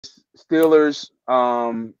Steelers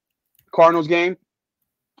Cardinals game,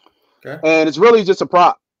 Okay. and it's really just a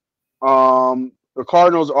prop. The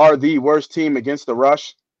Cardinals are the worst team against the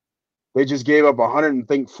rush. They just gave up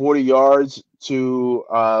 140 yards to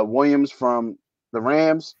Williams from the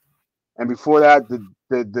Rams, and before that,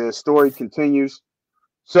 the story continues.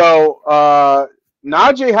 So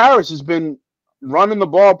Najee Harris has been running the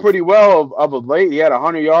ball pretty well of late. He had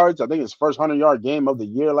 100 yards. I think his first 100-yard game of the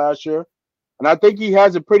year last year, and I think he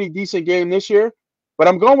has a pretty decent game this year. But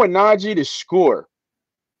I'm going with Najee to score.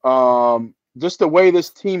 Just the way this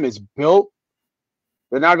team is built.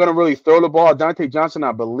 They're not going to really throw the ball. Dante Johnson,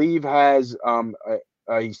 I believe, has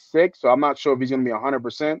he's sick, so I'm not sure if he's going to be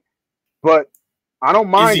 100%. But I don't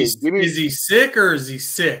mind it. Is he sick or is he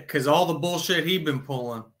sick? Because all the bullshit he's been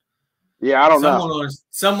pulling. Yeah, I don't know.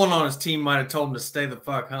 Someone on his team might have told him to stay the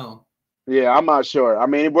fuck home. Yeah, I'm not sure. I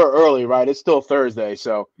mean, we're early, right? It's still Thursday,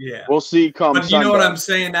 so yeah, we'll see. Come but Sunday. You know what I'm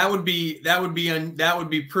saying? That would be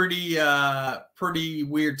pretty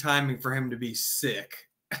weird timing for him to be sick.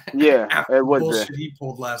 Yeah, it would bullshit he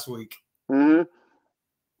pulled last week. Mm-hmm.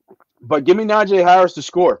 But give me Najee Harris to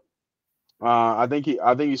score. I think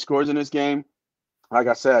he scores in this game. Like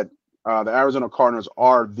I said, the Arizona Cardinals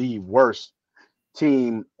are the worst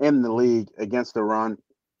team in the league against the run.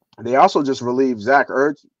 They also just relieved Zach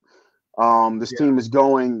Ertz. This team is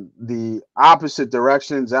going the opposite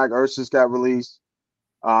direction. Zach Ertz just got released.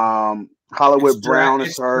 Hollywood Brown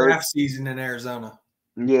is hurt. Draft season in Arizona.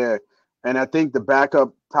 Yeah. And I think the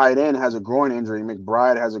backup tight end has a groin injury.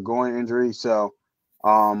 McBride has a groin injury. So,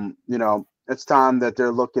 it's time that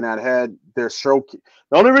they're looking ahead. They're the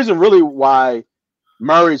only reason really why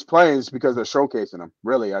Murray's playing is because they're showcasing him,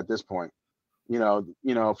 really, at this point.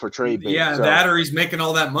 For trade bait. Yeah, so, that or he's making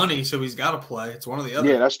all that money, so he's got to play. It's one or the other.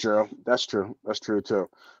 Yeah, that's true. That's true too.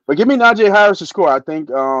 But give me Najee Harris to score. I think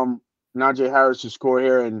Najee Harris to score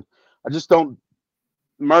here, and I just don't.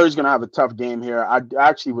 Murray's going to have a tough game here. I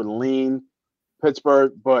actually would lean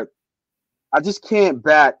Pittsburgh, but I just can't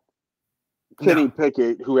back Kenny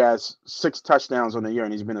Pickett, who has 6 touchdowns on the year,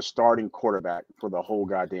 and he's been a starting quarterback for the whole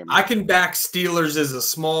goddamn year. I can back Steelers as a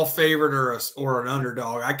small favorite or an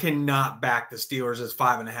underdog. I cannot back the Steelers as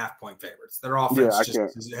 5.5-point favorites. Their offense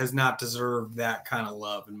has not deserved that kind of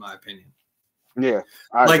love, in my opinion. Yeah.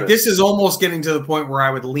 This is almost getting to the point where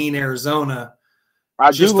I would lean Arizona.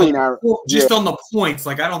 On the points.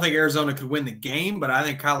 I don't think Arizona could win the game, but I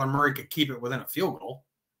think Kyler Murray could keep it within a field goal.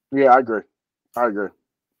 Yeah, I agree.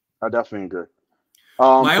 I definitely agree.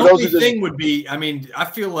 My only thing would be, I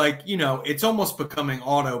feel like, it's almost becoming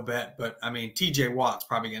auto bet, but TJ Watt's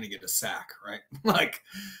probably going to get a sack, right?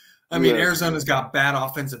 Arizona's got bad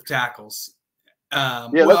offensive tackles. I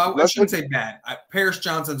shouldn't say bad. Paris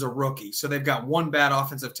Johnson's a rookie, so they've got one bad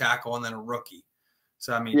offensive tackle and then a rookie.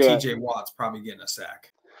 So, TJ Watt's probably getting a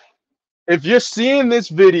sack. If you're seeing this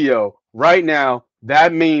video right now,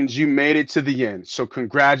 that means you made it to the end. So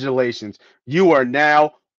congratulations. You are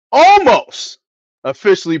now almost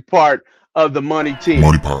officially part of the Money Team.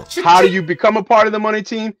 Moneypot. How do you become a part of the Money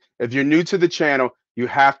Team? If you're new to the channel, you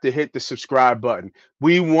have to hit the subscribe button.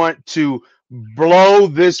 We want to blow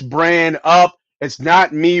this brand up. It's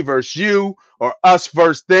not me versus you or us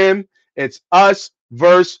versus them. It's us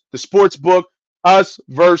versus the sports book. Us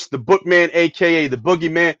versus the bookman, aka the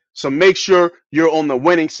boogeyman. So make sure you're on the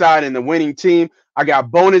winning side and the winning team. I got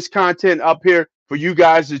bonus content up here for you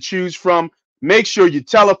guys to choose from. Make sure you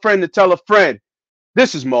tell a friend to tell a friend.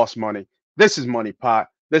 This is Moss Money. This is Moneypot.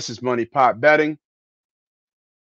 This is Moneypot Betting.